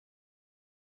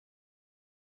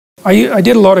I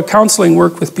did a lot of counseling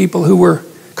work with people who were,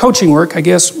 coaching work, I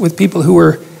guess, with people who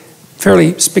were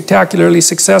fairly spectacularly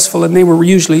successful, and they were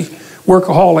usually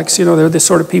workaholics. You know, they're the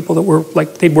sort of people that were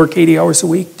like, they'd work 80 hours a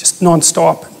week, just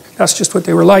nonstop. That's just what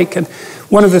they were like. And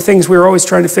one of the things we were always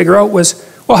trying to figure out was,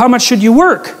 well, how much should you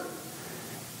work?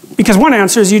 Because one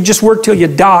answer is you just work till you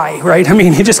die, right? I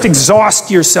mean, you just exhaust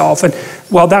yourself. And,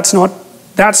 well, that's not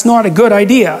a good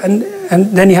idea. And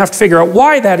then you have to figure out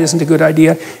why that isn't a good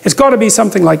idea. It's got to be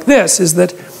something like this, is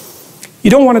that you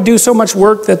don't want to do so much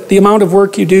work that the amount of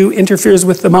work you do interferes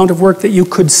with the amount of work that you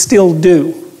could still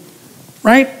do,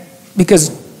 right?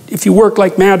 Because if you work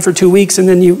like mad for 2 weeks and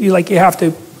then you have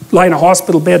to lie in a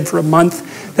hospital bed for a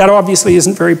month, that obviously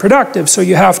isn't very productive. So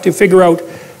you have to figure out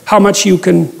how much you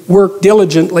can work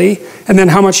diligently and then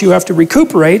how much you have to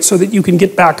recuperate so that you can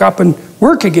get back up and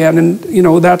work again. And, you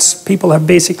know, people have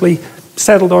basically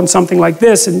settled on something like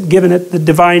this and given it the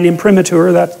divine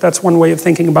imprimatur. That's one way of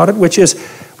thinking about it, which is,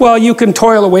 well, you can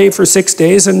toil away for 6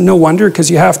 days, and no wonder,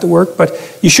 because you have to work, but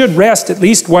you should rest at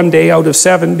least 1 day out of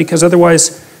 7, because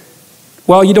otherwise,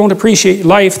 well, you don't appreciate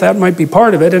life. That might be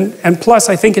part of it. And plus,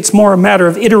 I think it's more a matter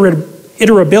of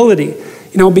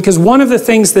iterability, you know, because one of the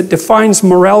things that defines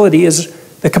morality is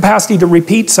the capacity to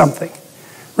repeat something,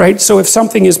 right? So if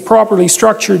something is properly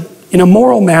structured in a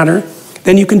moral manner,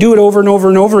 then you can do it over and over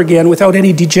and over again without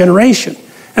any degeneration.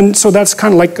 And so that's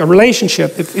kind of like a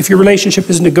relationship. If your relationship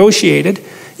is negotiated,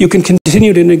 you can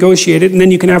continue to negotiate it, and then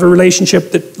you can have a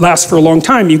relationship that lasts for a long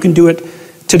time. You can do it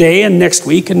today and next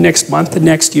week and next month and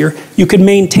next year. You can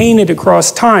maintain it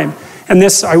across time. And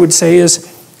this, I would say,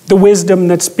 is the wisdom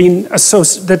that's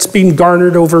been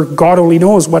garnered over God only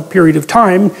knows what period of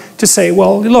time, to say,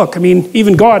 well, look, I mean,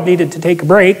 even God needed to take a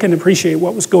break and appreciate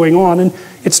what was going on, and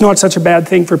it's not such a bad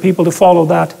thing for people to follow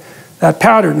that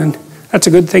pattern. And that's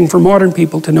a good thing for modern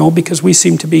people to know, because we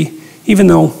seem to be, even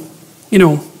though, you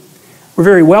know, we're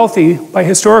very wealthy by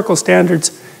historical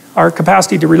standards, our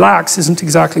capacity to relax isn't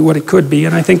exactly what it could be,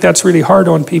 and I think that's really hard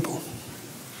on people.